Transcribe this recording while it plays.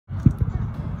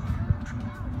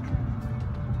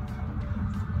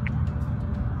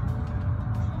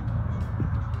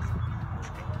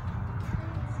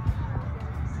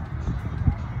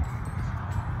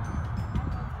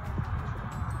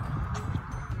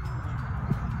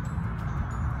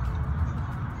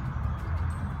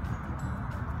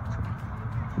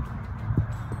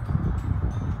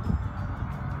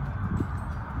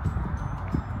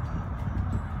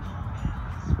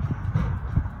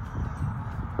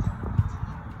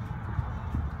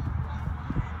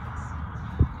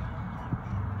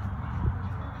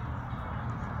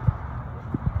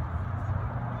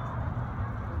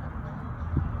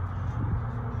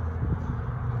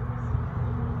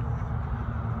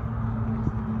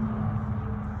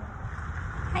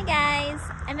Hi guys,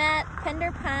 I'm at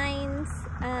Pender Pines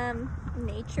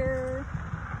Nature,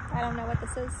 I don't know what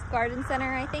this is, Garden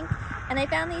Center I think, and I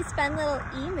found these fun little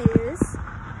emus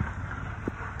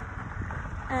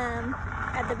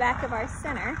at the back of our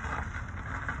center.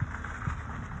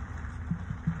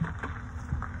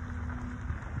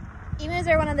 Emus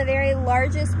are one of the very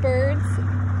largest birds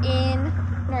in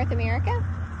North America.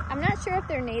 I'm not sure if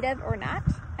they're native or not.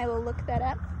 I will look that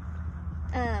up.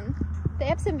 They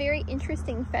have some very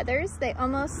interesting feathers. They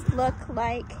almost look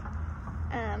like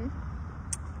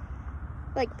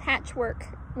patchwork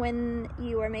when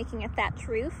you are making a thatch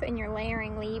roof and you're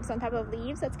layering leaves on top of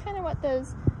leaves. That's kind of what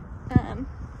those,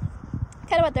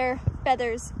 what their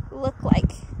feathers look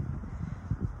like.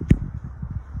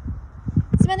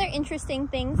 Some other interesting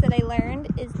things that I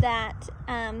learned is that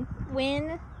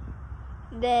when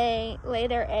they lay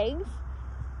their eggs,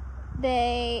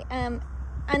 they,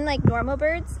 unlike normal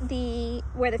birds,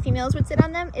 where the females would sit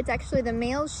on them, it's actually the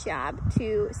male's job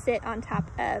to sit on top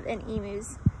of an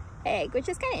emu's egg, which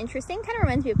is kind of interesting. Kind of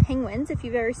reminds me of penguins. If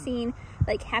you've ever seen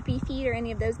like Happy Feet or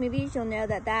any of those movies, you'll know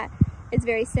that that is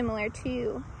very similar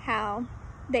to how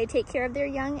they take care of their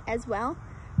young as well.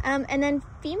 And then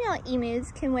female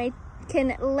emus can lay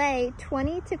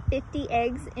 20 to 50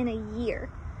 eggs in a year,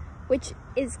 which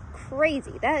is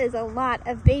crazy. That is a lot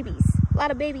of babies, a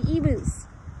lot of baby emus.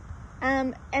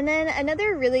 And then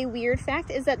another really weird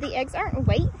fact is that the eggs aren't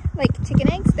white like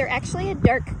chicken eggs. They're actually a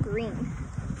dark green.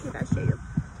 Look, I'll show you.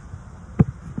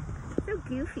 So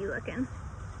goofy looking.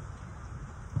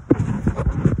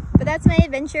 But that's my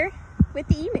adventure with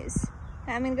the emus.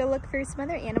 I'm gonna go look for some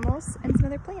other animals and some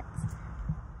other plants.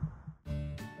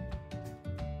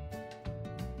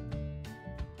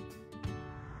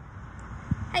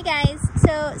 Hi guys,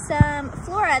 so some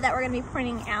flora that we're gonna be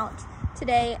pointing out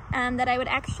today that I would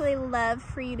actually love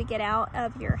for you to get out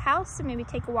of your house and maybe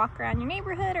take a walk around your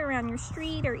neighborhood or around your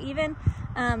street or even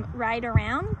ride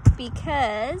around,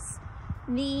 because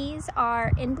these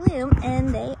are in bloom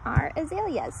and they are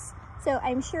azaleas. So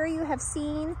I'm sure you have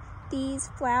seen these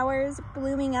flowers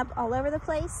blooming up all over the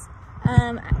place.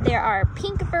 There are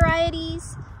pink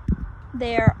varieties.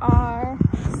 There are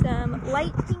some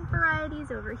light pink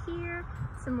varieties over here.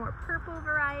 Some more purple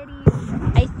varieties.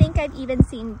 I think I've even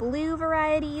seen blue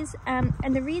varieties. And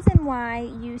the reason why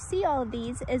you see all of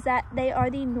these is that they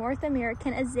are the North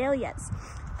American azaleas.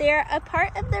 They're a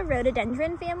part of the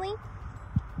rhododendron family.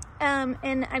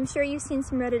 And I'm sure you've seen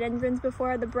some rhododendrons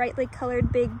before, the brightly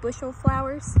colored big bushel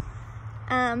flowers.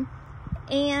 And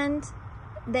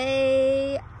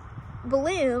they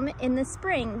bloom in the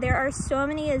spring. There are so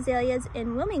many azaleas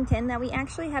in Wilmington that we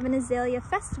actually have an azalea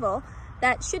festival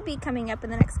that should be coming up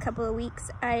in the next couple of weeks.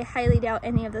 I highly doubt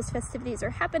any of those festivities are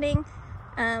happening,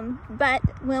 but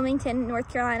Wilmington, North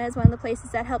Carolina is one of the places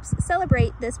that helps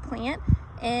celebrate this plant,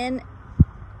 and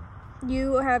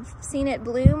you have seen it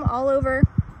bloom all over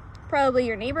probably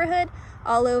your neighborhood,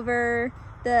 all over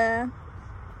the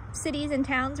cities and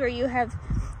towns where you have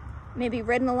maybe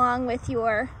ridden along with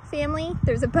your family.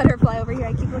 There's a butterfly over here,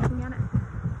 I keep looking at it.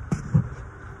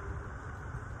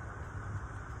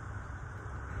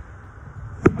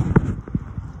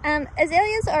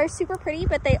 Azaleas are super pretty,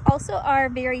 but they also are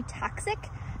very toxic.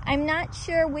 I'm not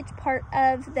sure which part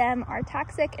of them are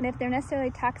toxic and if they're necessarily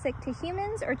toxic to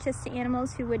humans or just to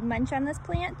animals who would munch on this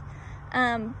plant.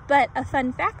 But a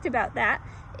fun fact about that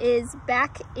is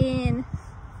back in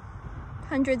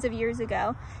hundreds of years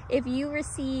ago, if you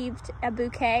received a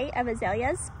bouquet of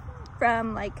azaleas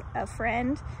from like a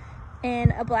friend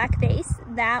in a black vase,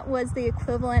 that was the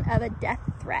equivalent of a death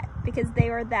threat because they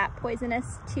were that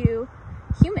poisonous to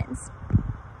humans.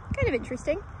 Kind of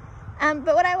interesting.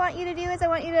 But what I want you to do is I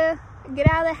want you to get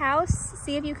out of the house,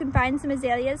 see if you can find some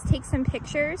azaleas, take some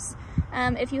pictures.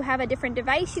 If you have a different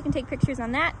device, you can take pictures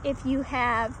on that. If you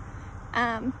have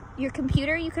your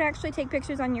computer, you can actually take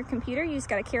pictures on your computer. You just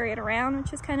got to carry it around,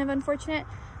 which is kind of unfortunate.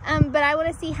 But I want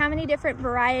to see how many different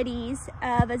varieties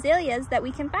of azaleas that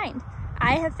we can find.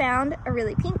 I have found a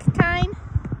really pink kind,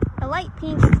 a light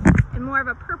pink, and more of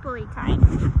a purpley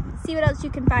kind. See what else you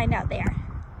can find out there.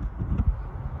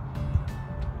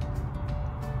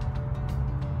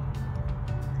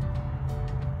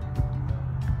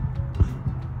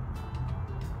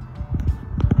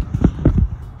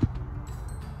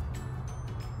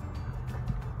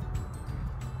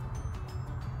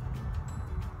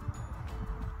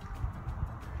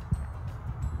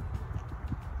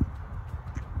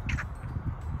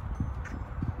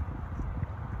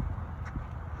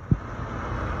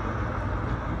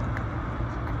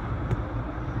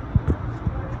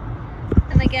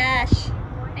 Oh my gosh,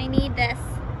 I need this,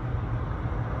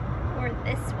 or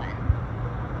this one.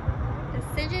 The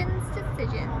Decisions.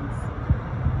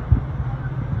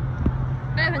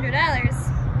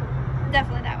 $500.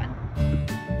 Definitely that one.